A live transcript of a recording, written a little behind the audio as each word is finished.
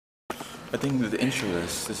I think the intro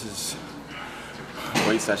this is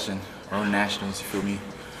weight session. We're on nationals, you feel me?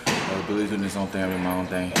 Billy's doing his own thing, I'm doing my own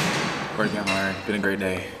thing. Working hard, been a great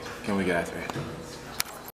day. Can't wait to get after it.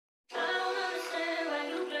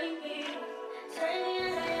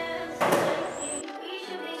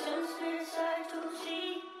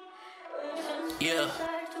 Yeah.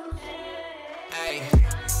 Hey.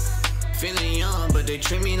 Feeling young, but they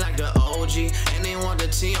treat me like the OG. And they want the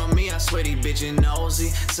T on me, I swear these bitches nosy.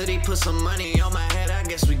 So they put some money on my head, I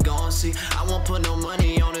guess we gon' see. I won't put no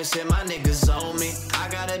money on this head, my niggas owe me. I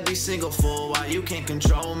gotta be single for a while, you can't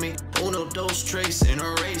control me. Uno, dos, tres, in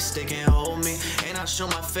a race, they can't hold me. And I show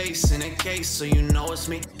my face in a case, so you know it's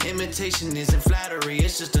me. Imitation isn't flattery,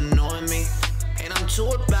 it's just annoying me. And I'm too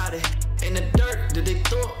about it. In the dirt that they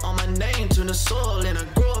throw on my name, turn the soil and I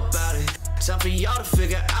grow about it. Time for y'all to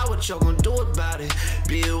figure out what y'all gonna do about it.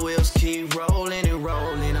 Bill wheels keep rolling and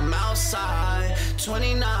rolling. I'm outside,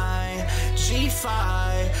 29,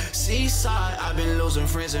 G5, seaside. I've been losing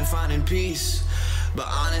friends and finding peace. But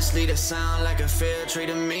honestly, that sound like a fair trade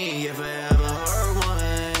to me if I ever heard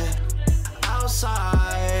one.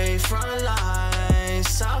 Outside, front line,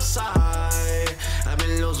 south side. I've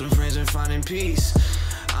been losing friends and finding peace.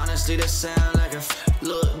 Honestly, that sound like a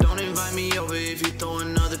look, don't invite me over if you throw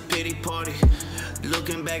another pity party.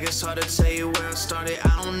 Looking back, it's hard to tell you where I started.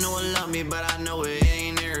 I don't know her love me, but I know it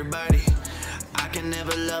ain't everybody. I can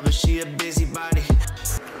never love her, she a busybody.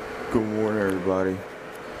 Good morning, everybody.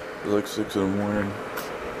 It's like 6 in the morning,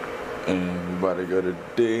 and we about to go to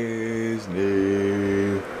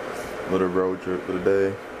Disney. Little road trip for the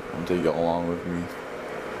day. I'm gonna take y'all along with me.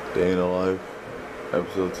 Day in the life,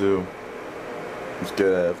 episode 2. Let's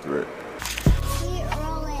get after it.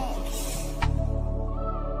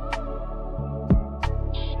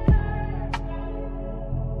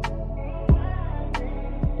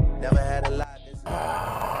 Never had a lot.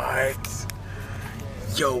 Alright.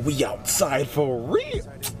 Yo, we outside for real.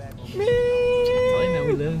 Man. Man,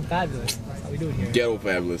 we living fabulous. That's how we do it here. Ghetto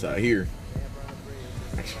fabulous out here.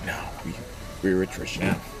 Actually, no. We're rich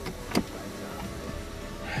now.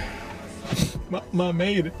 my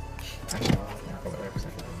maid.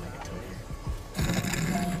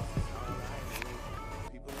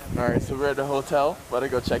 Alright, so we're at the hotel. About to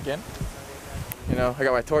go check in. You know, I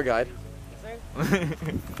got my tour guide.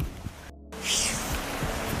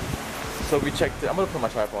 So we checked it. I'm gonna put my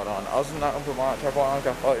tripod on. I was not gonna put my tripod on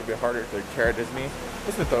because I thought it'd be harder to carry Disney.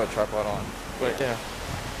 Just to throw a tripod on. But yeah.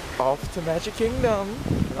 Off to Magic Kingdom.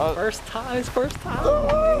 First time, it's first time.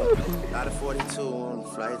 Out of 42 on the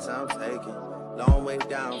flights I'm taking. Long way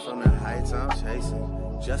down from the heights I'm chasing.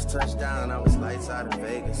 Just touched down, I was lights out in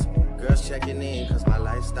Vegas. Girls checking in cause my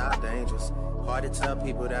lifestyle dangerous. Hard to tell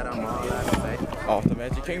people that I'm all out of faith. Off to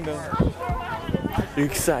Magic Kingdom. You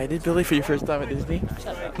excited, Billy, for your first time at Disney?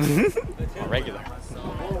 Regular.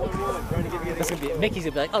 That's gonna be, Mickey's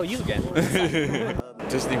gonna be like, oh, you again.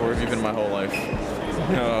 Disney, where have you been my whole life?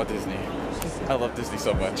 Oh, Disney. I love Disney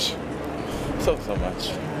so much. So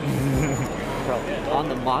much. Bro, on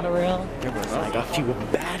the monorail, there was like a few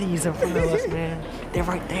baddies in front of us, man. They're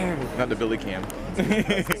right there. Not the Billy cam.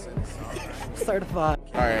 Certified.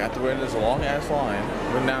 Alright, after waiting this long ass line,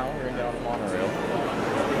 but now we're gonna get on the monorail.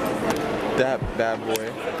 That bad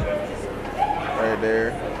boy. Right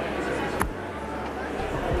there.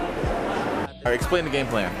 Alright, explain the game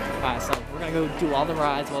plan. Alright, so we're gonna go do all the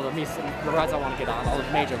rides, well, the rides I want to get on, all the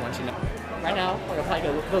major ones, you know. Right now, we're gonna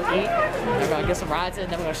probably go eat, we're gonna get some rides in,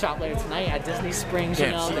 then we're gonna shop later tonight at Disney Springs, you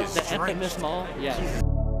know, the infamous mall. Yeah.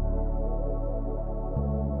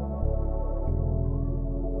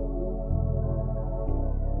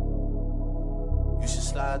 You should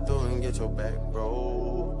slide through and get your back,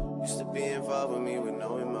 bro. Used to be involved with me with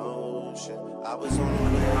no emotion. I was on the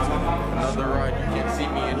way to Another ride you can't see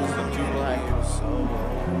me in some too black.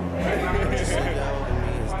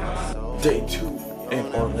 Day 2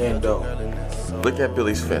 in Orlando. Look at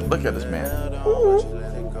Billy's fit. Look at this man. Ooh.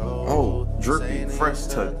 Oh, drippy, fresh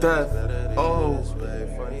to death. Oh.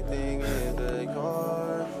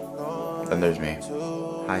 And there's me.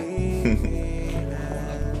 Hi.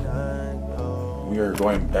 We are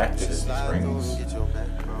going back to Disney Springs.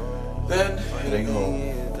 Then heading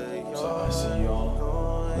home. So I'll see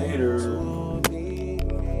y'all later.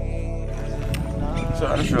 So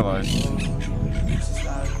I just realized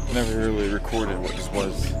I never really recorded what this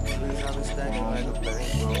was.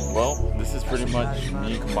 Well, this is pretty much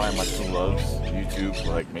me combining my two loves, YouTube,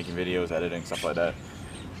 like making videos, editing, stuff like that,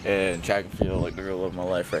 and track and field, like the real love of my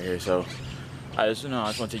life right here. So I just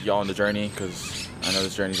want to take y'all on the journey because I know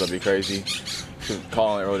this journey's gonna be crazy.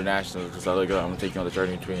 Calling it Road to Nationals because I'm gonna take you on the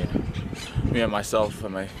journey between me and myself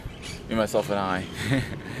and I.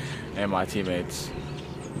 and my teammates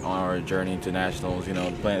on our journey to nationals. You know,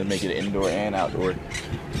 the plan is to make it indoor and outdoor.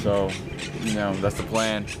 So, you know, that's the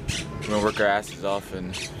plan. We're gonna work our asses off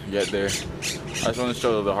and get there. I just want to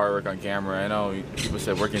show the hard work on camera. I know people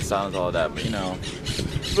said working in silence, all of that, but you know,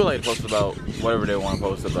 people like to post about whatever they want to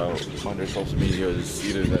post about on their social media. It's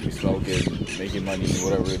either that we smoking, making money,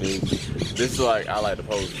 whatever it is. This is like I like to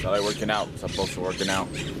post. I like working out, so I'm posting working out.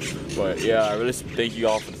 But yeah, I really thank you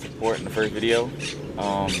all for the support in the first video.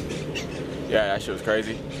 Yeah, that shit was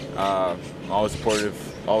crazy. I'm always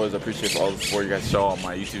supportive, always appreciate all the support you guys show on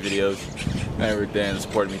my YouTube videos and everything,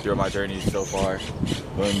 supporting me through my journey so far.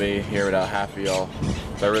 Wouldn't be here without half of y'all.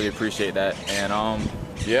 So I really appreciate that. And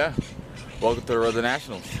yeah, welcome to the Road to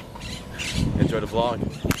Nationals. Enjoy the vlog.